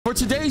For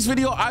today's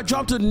video, I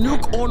dropped a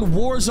nuke on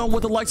Warzone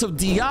with the likes of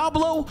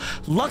Diablo,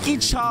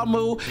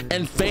 LuckyChamu,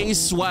 and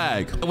FaZe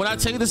Swag. And when I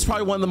tell you this is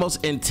probably one of the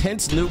most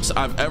intense nukes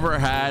I've ever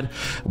had,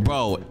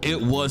 bro,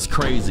 it was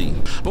crazy.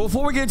 But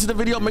before we get into the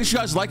video, make sure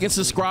you guys like and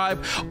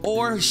subscribe,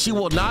 or she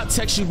will not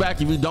text you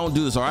back if you don't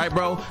do this, all right,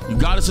 bro? You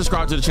gotta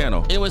subscribe to the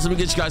channel. Anyways, let me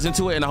get you guys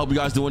into it, and I hope you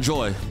guys do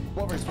enjoy.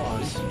 What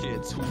response?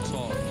 Kids who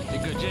talk.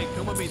 Hey, good Jake,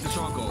 come with me to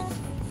Choco. All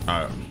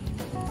right.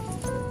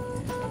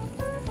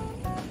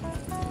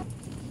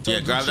 Yeah,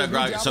 grab that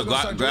Geiger. So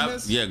grab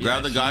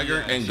the Geiger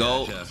and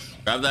go.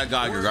 Grab that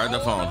Geiger. Grab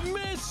the phone.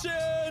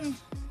 Mission.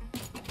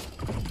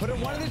 Put in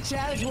one of the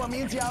chat if you want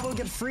me and Diablo to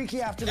get freaky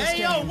after this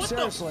game. Yo, what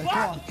seriously, the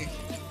fuck? come on.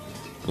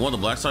 You want the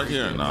black side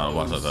here? No, the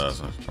black side's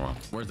ass. Come on.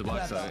 Where's the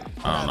black side?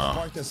 I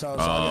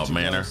don't know.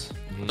 Manor.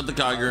 Put the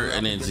Geiger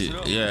and then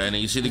and then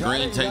you see the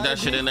green. Take that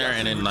shit in there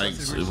and then like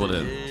put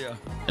it.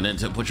 And then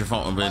put your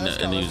phone in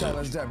and use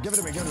it. Give it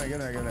to me. Give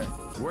it to me.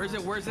 Where's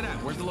it? Where's it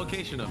at? Where's the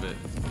location of it?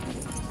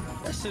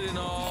 That shit in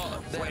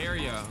what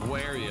area?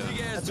 What area?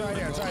 It's right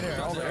here. It's right here.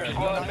 Over there.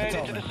 Squad made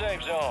it to the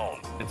safe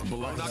zone. It's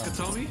below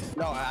Nakatomi?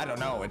 No, I don't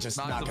know. It's just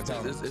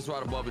Nakatomi. It's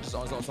right above it. Just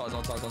on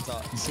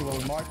top. You see what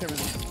we marked? Yeah,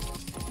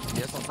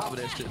 it's on top of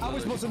that shit. How are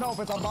we supposed to know if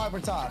it's on bottom or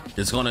top?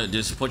 It's gonna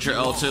just put your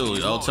L2.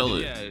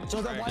 L2 it.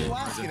 So then why are you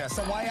asking us?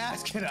 So why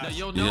asking us?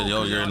 You'll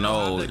your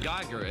nose,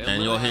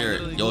 and you'll hear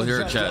it. You'll hear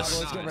it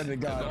chest. Let's get ready to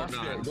go.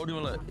 Go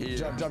do it.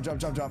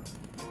 Jump.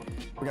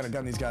 We gotta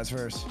gun these guys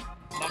first.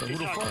 Who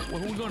the fuck? Who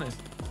we gunning?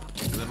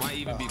 It might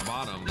even be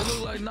bottom. They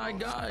look like 9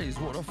 guys.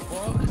 What the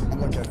fuck?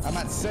 I'm looking. I'm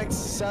at 6,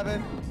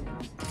 7.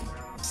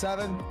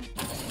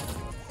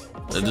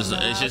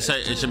 It should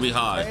say it should be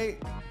high. 8.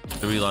 It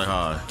should be like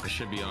high. It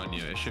should be on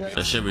you. It should be.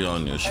 It should be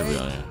on you. It should be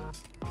on you.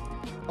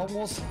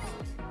 Almost.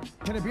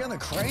 Can it be on the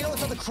crane? Oh,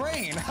 it's on the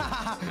crane.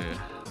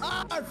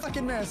 Ah, I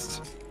fucking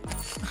missed.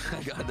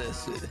 I got that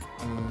shit.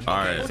 All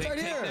right. It's right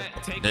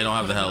here. They don't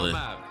have the heli.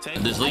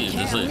 Just leave.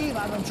 Just leave.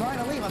 I'm trying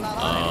to leave. I'm not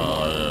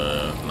on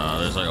Yeah. Nah,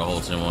 there's like a whole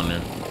team on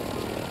there.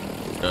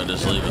 Yeah,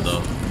 just leave it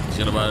though. Just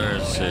get about there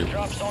and see.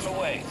 Drops on the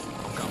way.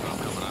 I'm coming. I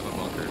have a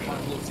bunker.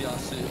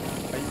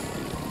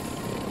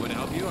 Would it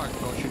help you? I can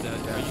go shoot that.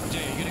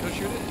 Jay, you gonna go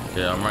shoot it?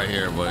 Yeah, I'm right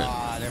here, but.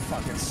 Ah, they're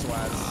fucking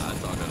sweats.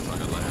 It's all good. It's all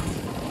good. Let him.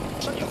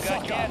 You've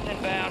got gas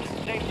inbound.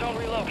 Safe zone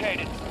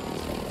relocated.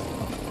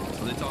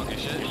 Are they talking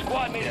shit? Your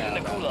squad mates in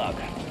the gulag.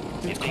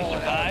 If they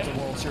survive,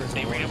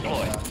 they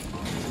redeploy.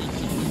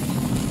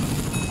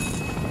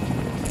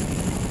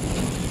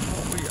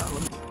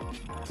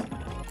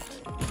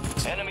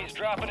 Enemies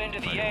dropping into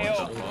the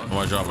AO. Am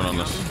I dropping on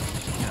this?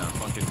 Yeah,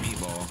 fucking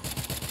meatball.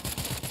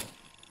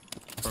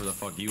 Where the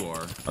fuck you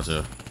are? That's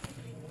it.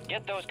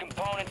 Get those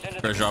components into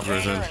the Fresh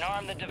operators container in. and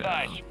arm the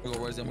device. I'm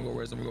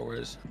gonna go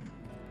res.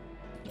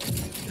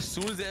 As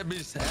soon as that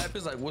bitch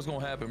happens, like, what's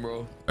gonna happen,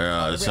 bro?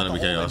 Yeah, it's gonna be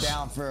chaos.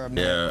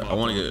 Yeah, I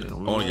wanna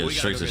get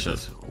straight to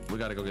shit. We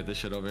gotta go get this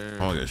shit over here.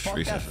 I wanna get Fuck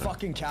straight to that shit.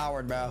 fucking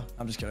coward, bro.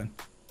 I'm just kidding.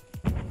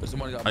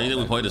 How you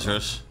think we played this,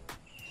 Chris?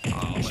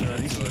 Sure,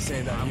 he's gonna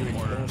say that.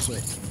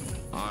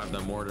 I have the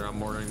mortar. I'm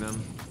mortaring them.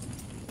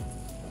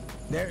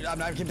 I'm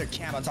not keeping their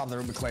camp on top of the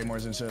Ruby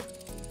Claymores and shit.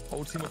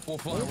 Whole team of 4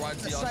 flying right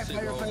to y'all shit,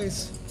 bro.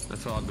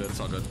 That's all good. It's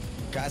all good.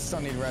 Guys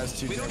still need res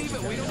too. We don't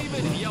even,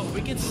 yo,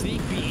 we can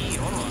sneak B.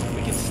 Hold on.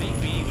 We can sneak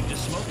B. We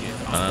just smoke it.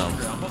 I'm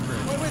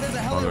bunkering. Wait, there's a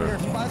heli over here.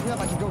 If he buys me up,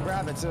 I can go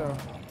grab it too.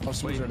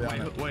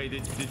 Wait,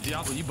 did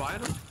Diablo, you buy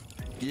them?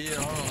 Yeah,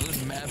 hold on.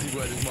 There's mad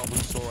people at this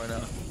motherfucking store right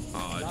now.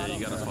 Oh, yeah, you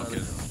gotta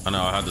fucking. I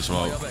know, I had to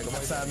smoke.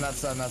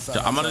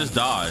 I'm gonna just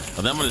die. I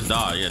think I'm gonna just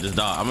die. Yeah, just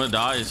die. I'm gonna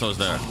die, so it's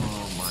there.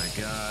 Oh my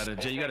god.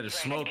 Jay, you gotta just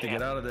smoke to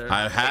get out of there.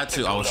 I had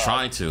to. I was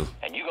trying to.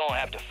 And you gonna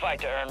have to fight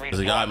to earn There's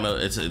a guy.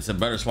 It's a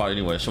better spot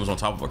anyway. She was on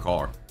top of a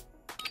car.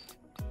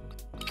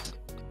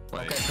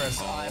 Okay, Chris.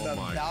 I'm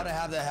about to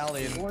have the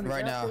heli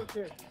right now.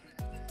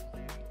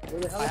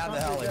 I have the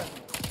heli.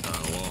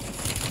 Oh, well.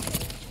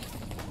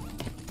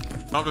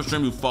 Not the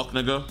stream, you fuck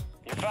nigga.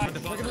 Look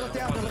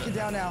down. They're looking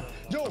down now.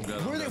 Yo,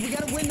 we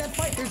gotta win that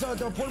fight. There's a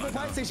portable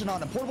buy station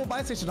on him.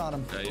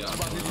 Yeah,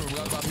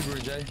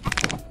 Jay.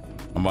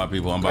 I'm by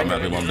people. I'm dead.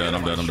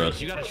 I'm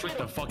dead. You gotta switch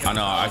the fuck I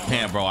know. I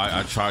can't, bro.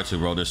 I tried to,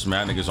 bro. There's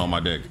mad niggas on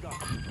my dick.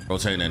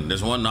 Rotating.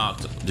 There's one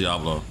knocked,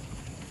 Diablo.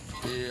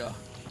 Yeah.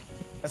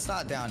 It's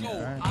not down yet.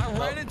 Right? I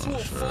ran into a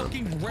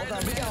fucking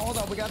random. Hold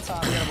on. We got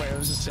time. We gotta wait. It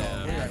was just chill.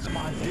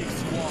 My dick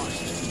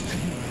squashed.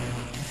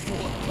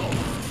 What the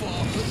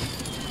fuck?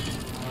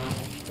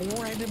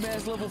 Random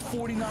ass level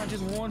 49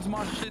 just runs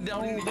my shit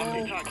down.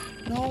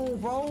 No,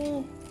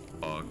 bro.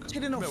 Fuck.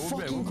 Get in a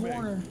fucking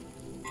corner.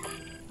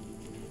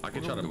 I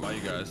can try to buy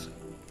you guys.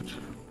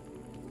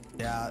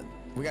 Yeah,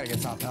 we gotta get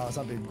top palace.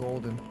 I'll be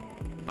golden.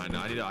 I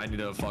know. I need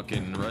to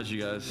fucking rush you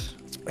guys.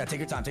 Yeah,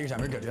 take your time.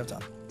 You're good. You have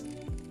time.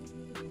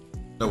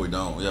 No, we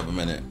don't. We have a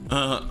minute.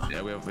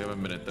 Yeah, we have a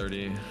minute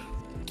 30.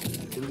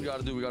 What do we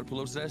gotta do? We gotta pull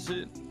up to that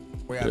shit.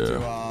 We have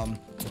to.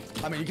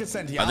 I mean, you can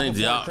send Diablo. I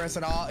think Chris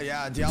and all.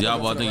 Yeah,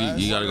 Diablo. I think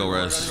you gotta go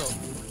rest.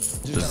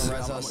 You just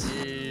gotta res us.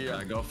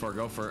 Yeah, go for it.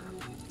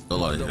 Go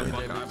like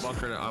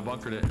I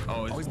bunkered it.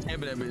 Oh, he's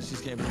camping that bitch.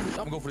 She's camping. I'm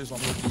gonna go for this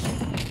one.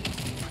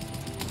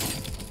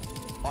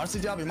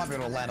 Honestly, Diablo, you might be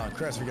able to land on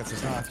Chris if he gets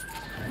his knock.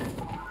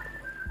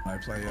 I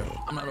play you.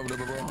 I'm not over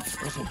there, bro.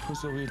 There's some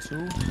pussy over here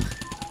too.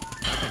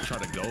 I could try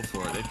to go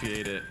for it. They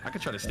PA'd it. I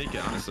could try to sneak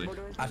it, honestly.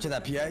 After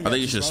that PA, I think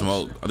you should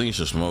smoke. I think you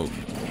should smoke.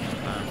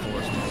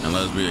 And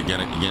let us be a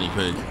guinea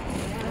pig.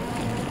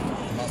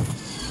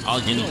 I'll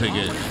guinea pig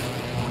it.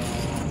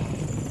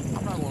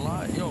 I'm not gonna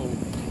lie, yo.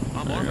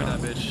 I'm arming that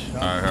bitch.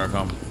 All right, here I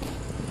come.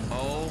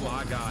 Oh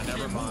my god,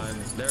 never mind.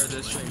 They're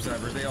the stream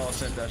servers. They all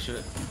sent that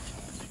shit.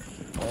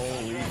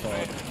 Holy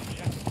fuck.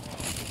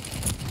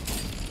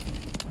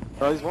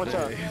 Oh, he's one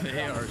shot.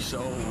 They are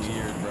so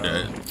weird, bro.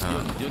 Yeah,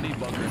 You'll need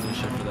bunkers and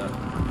shit for that.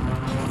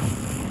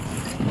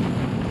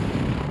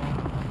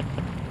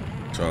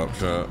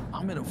 Chop.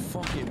 I'm in a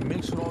fucking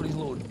mix with all these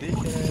little dick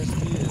ass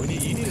kids.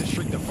 You need to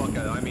shrink the fuck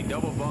out. I mean,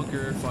 double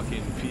bunker,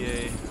 fucking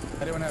PA.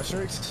 Anyone have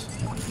shirts?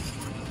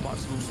 About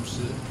to do some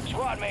shit.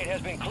 Squad mate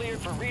has been cleared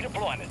for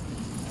redeployment.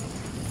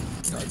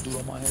 Got a dude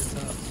on my head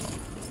top.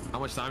 How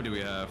much time do we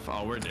have?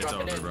 Oh, it's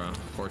over, bro.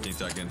 14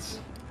 seconds.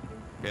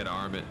 We gotta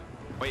arm it.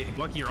 Wait,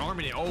 Lucky, you're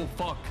arming it. Oh,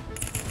 fuck.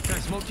 Can I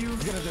smoke you?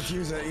 He's gonna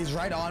defuse it. He's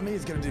right on me.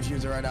 He's gonna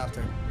defuse it right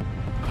after.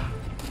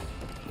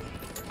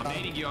 I'm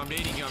nading you. I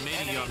naded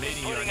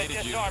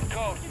you. Disarm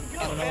code.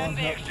 Defend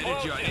the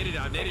explosion. I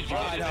naded you.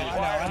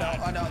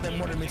 I know. They're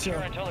more than me too.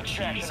 Until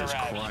extraction Jesus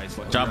arrives.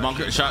 Christ. Chop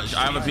bunker. Shot.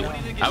 I have a PA.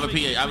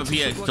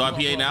 Do I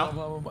PA now?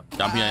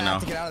 I'm PA now.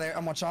 To get out of there.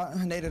 I'm one shot.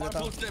 Naded it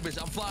though. Push that bitch.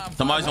 I'm flying.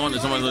 Somebody's on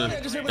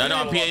it. I know.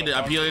 I PA'd it.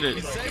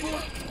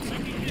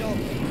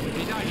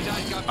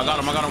 I got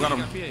him.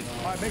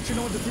 Alright, make sure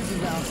no one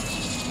defuses now.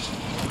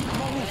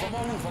 I'm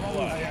on roof.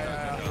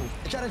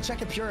 Yeah. Try to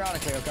check it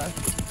periodically, okay?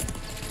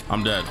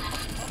 I'm dead.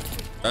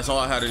 That's all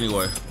I had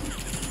anyway.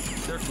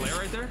 Is there a flare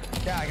right there?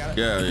 Yeah, I got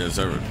it. Yeah,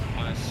 server.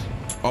 Nice.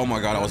 Oh my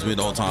god, that was me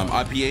the whole time.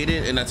 I PA'd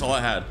it, and that's all I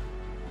had.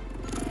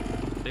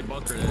 They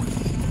bunkered it.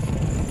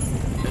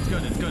 It's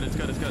good.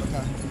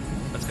 Okay.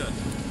 That's good.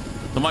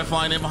 Somebody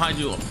flying in behind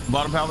you.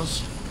 Bottom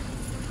palace.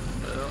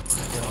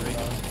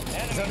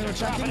 Enemies are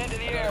dropping into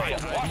the area.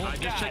 Watch I the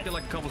just skies. checked it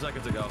like a couple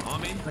seconds ago. On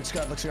me? Looks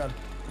good. Okay.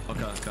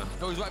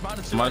 Yo, he's right behind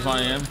the Somebody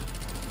flying in.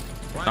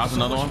 That's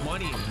another one.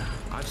 Money.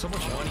 I have so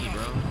much money,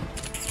 bro.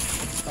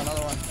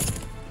 Another one.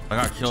 I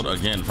got killed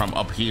again from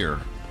up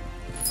here.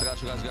 I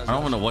got you guys. I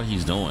don't even know what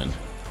he's doing.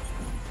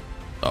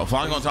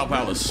 Flying on top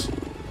palace.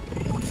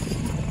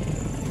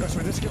 Chris,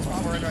 this kid's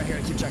probably right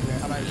here. Keep checking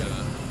it. I'm out of here.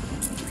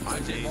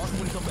 Mark him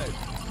when he come back.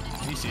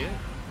 Can you see it?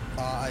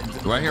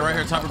 Right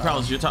here, top of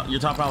palace. Your top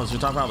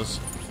palace.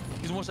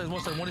 He's one side.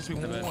 One is sweep.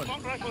 One.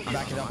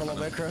 Back it up a little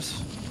bit,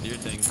 Chris. Do your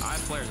thing. I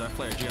have flares. You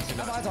guys see I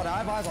that?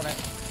 have eyes on it.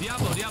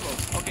 Diablo.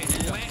 Okay,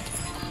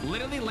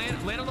 literally land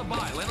on the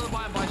buy. Land on the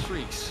buy and buy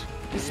streaks.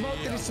 He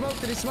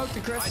smoked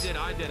it, Chris.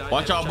 I did.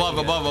 Watch out above.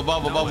 I have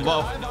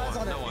eyes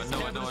on it.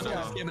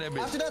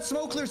 No. After that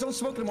smoke clears, don't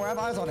smoke anymore. I have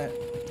eyes on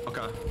it.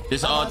 Okay.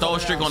 Just throw a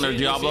streak on there,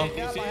 Diablo.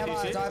 Yeah, I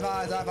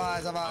have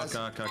eyes.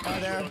 Okay.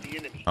 Right there.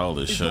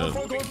 Holy shit.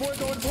 Going for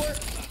it.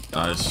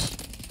 Nice.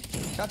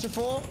 Got your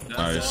full.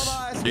 Nice.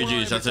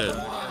 GG's, that's it.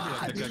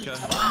 Okay.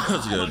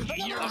 That's good.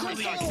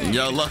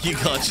 Yo, Lucky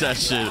clutch that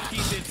shit.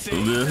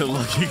 Yeah,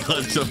 Lucky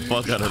clutch the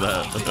fuck out of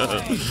that.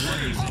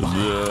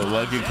 Yeah,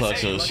 Lucky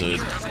clutch that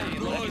shit.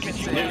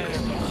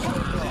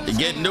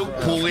 Get Nuke,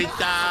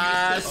 Poeta.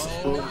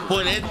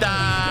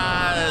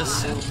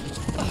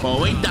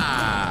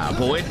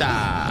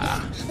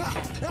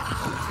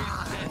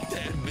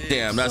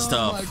 Damn, that's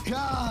tough.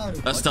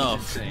 That's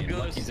tough.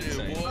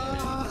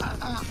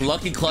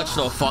 Lucky clutch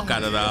the fuck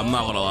out of that. I'm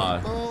not gonna lie.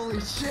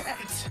 Holy shit.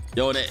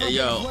 Yo.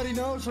 Bloody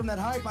nose from that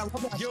hype. I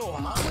love that. Yo,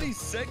 how many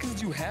seconds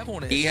do you have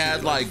on it? He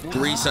had like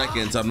 3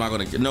 seconds. I'm not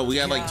gonna. No, we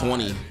had like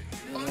 20.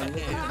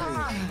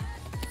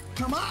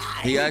 Come on.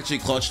 He actually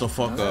clutched the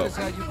fuck up.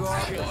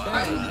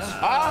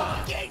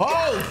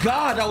 Oh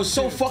god, that was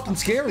so fucking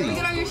scary.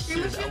 That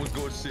was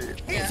good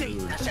shit. Easy.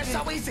 That's just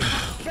so easy.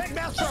 Big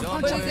mouth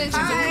truck. What is this?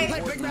 Hi.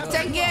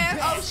 10 gifts.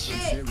 Oh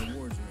shit.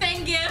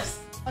 10 gifts.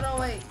 Hold on,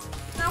 wait.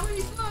 How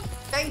many songs?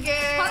 10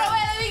 gifts. Hold on,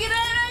 wait. Let me get it.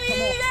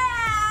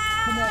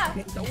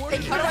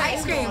 Thank you for the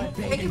ice cream.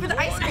 Thank you for the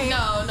ice cream.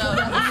 No.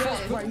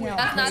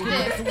 That's not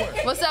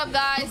this. What's up,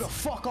 guys?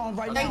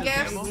 10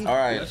 gifts. All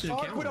right.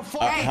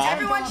 Hey,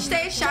 everyone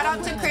stay. Shout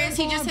out to Chris.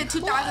 He just hit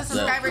 2,000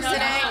 subscribers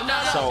today.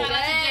 So,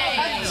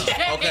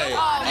 okay.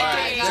 All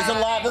right. There's a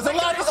lot.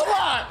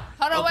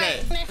 Hold on,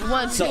 Okay. wait.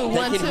 1, 2, So,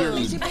 1, they can hear 2.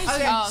 me.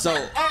 Okay. So,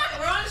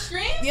 We're on the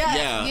stream?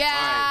 yeah.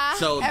 Yeah.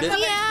 All right.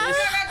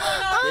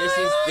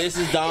 So this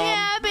is Dom.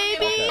 Yeah,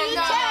 baby. Okay.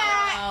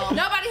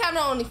 Nobody have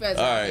no OnlyFans.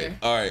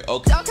 All right.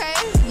 Okay. Okay.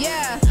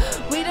 Yeah.